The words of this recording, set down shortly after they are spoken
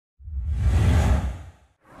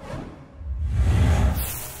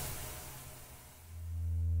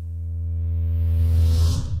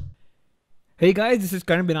Hey guys, this is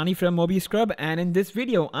Karan Binani from MobiScrub, and in this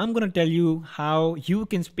video, I'm going to tell you how you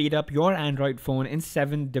can speed up your Android phone in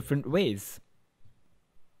 7 different ways.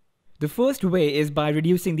 The first way is by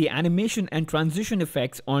reducing the animation and transition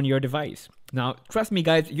effects on your device. Now, trust me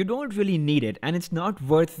guys, you don't really need it, and it's not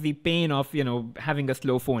worth the pain of, having a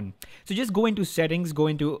slow phone. So just go into settings, go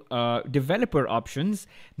into developer options.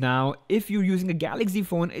 Now, if you're using a Galaxy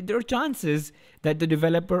phone, there are chances that the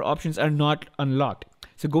developer options are not unlocked.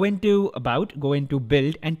 So go into About, go into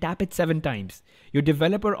Build, and tap it 7 times. Your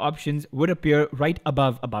developer options would appear right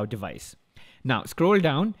above About device. Now scroll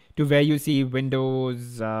down to where you see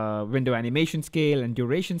Windows, window animation scale and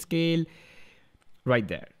duration scale, right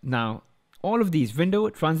there. Now all of these, window,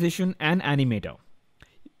 transition, and animator,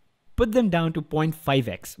 put them down to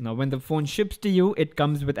 0.5x. Now when the phone ships to you, it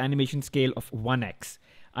comes with animation scale of 1x.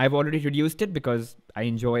 I've already reduced it because I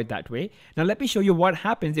enjoy it that way. Now let me show you what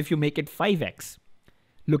happens if you make it 5x.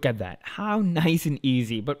 Look at that, how nice and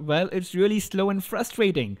easy, but well, it's really slow and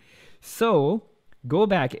frustrating. So go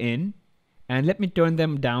back in and let me turn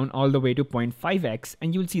them down all the way to 0.5x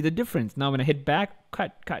and you'll see the difference. Now when I hit back,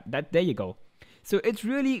 cut, there you go. So it's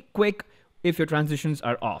really quick if your transitions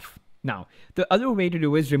are off. Now, the other way to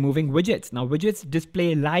do is removing widgets. Now widgets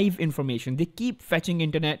display live information. They keep fetching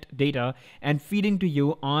internet data and feeding to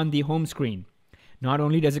you on the home screen. Not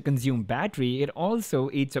only does it consume battery, it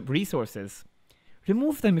also eats up resources.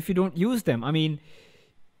 Remove them if you don't use them. I mean,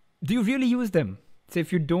 do you really use them? So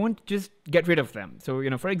if you don't, just get rid of them. So,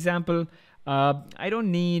 for example, I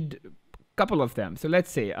don't need a couple of them. So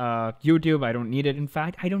let's say YouTube, I don't need it. In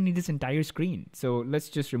fact, I don't need this entire screen. So let's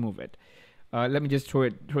just remove it. Let me just throw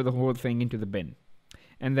the whole thing into the bin.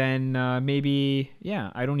 And then maybe,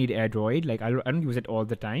 I don't need AirDroid. Like I don't use it all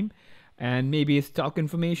the time. And maybe stock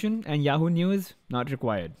information and Yahoo News, not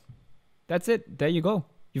required. That's it. There you go.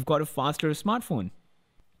 You've got a faster smartphone.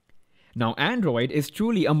 Now, Android is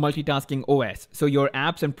truly a multitasking OS, so your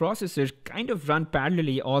apps and processors kind of run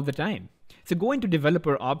parallelly all the time. So go into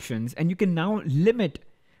developer options and you can now limit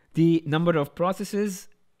the number of processes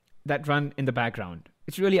that run in the background.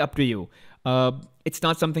 It's really up to you. It's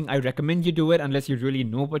not something I recommend you do it unless you really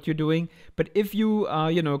know what you're doing. But if you,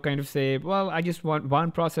 kind of say, well, I just want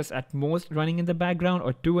 1 process at most running in the background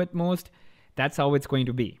or 2 at most, that's how it's going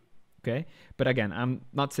to be. Okay, but again, I'm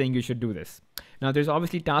not saying you should do this. Now there's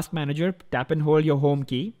obviously Task Manager. Tap and hold your home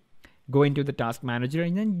key, go into the Task Manager,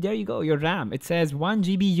 and then there you go, your RAM. It says 1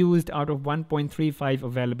 GB used out of 1.35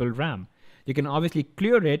 available RAM. You can obviously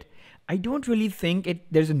clear it. I don't really think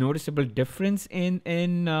there's a noticeable difference in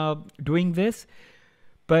doing this,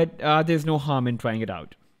 but there's no harm in trying it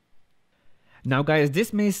out. Now guys,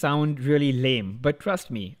 this may sound really lame, but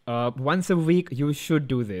trust me, once a week you should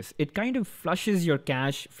do this. It kind of flushes your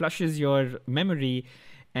cache, flushes your memory,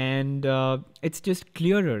 and it's just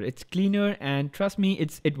clearer, it's cleaner, and trust me,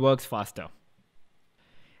 it works faster.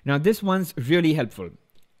 Now this one's really helpful.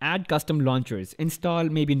 Add custom launchers. Install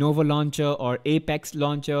maybe Nova Launcher or Apex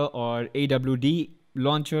Launcher or AWD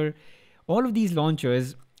Launcher. All of these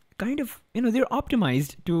launchers kind of, they're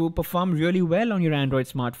optimized to perform really well on your Android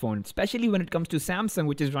smartphone, especially when it comes to Samsung,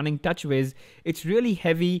 which is running TouchWiz. It's really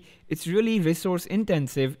heavy, it's really resource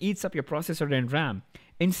intensive, eats up your processor and RAM.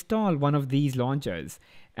 Install one of these launchers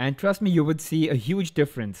and trust me, you would see a huge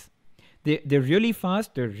difference. They're really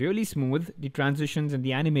fast, they're really smooth, the transitions and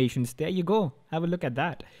the animations, there you go, have a look at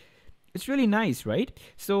that. It's really nice, right?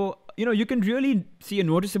 So, you can really see a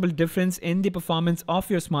noticeable difference in the performance of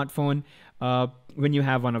your smartphone when you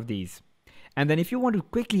have one of these. And then if you want to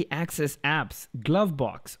quickly access apps,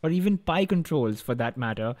 Glovebox, or even Pi controls for that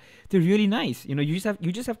matter, they're really nice. You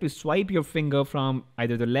just have to swipe your finger from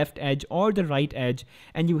either the left edge or the right edge,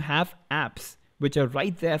 and you have apps which are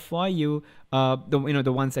right there for you,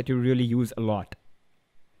 the ones that you really use a lot.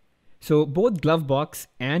 So both Glovebox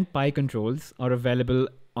and Pi controls are available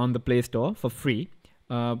on the Play Store for free.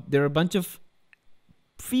 There are a bunch of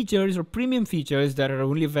features or premium features that are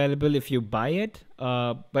only available if you buy it.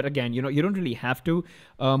 But again, you don't really have to.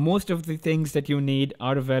 Most of the things that you need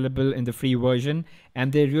are available in the free version,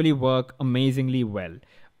 and they really work amazingly well.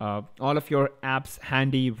 All of your apps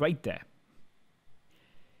handy right there.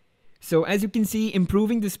 So as you can see,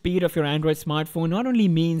 improving the speed of your Android smartphone not only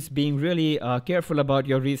means being really careful about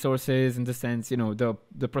your resources in the sense, the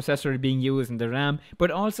processor being used and the RAM, but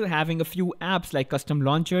also having a few apps like custom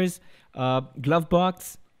launchers,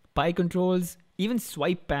 Glovebox, Pi controls, even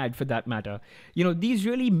Swipe Pad for that matter. These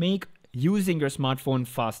really make using your smartphone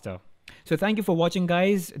faster. So thank you for watching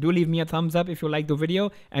guys. Do leave me a thumbs up if you like the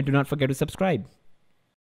video and do not forget to subscribe.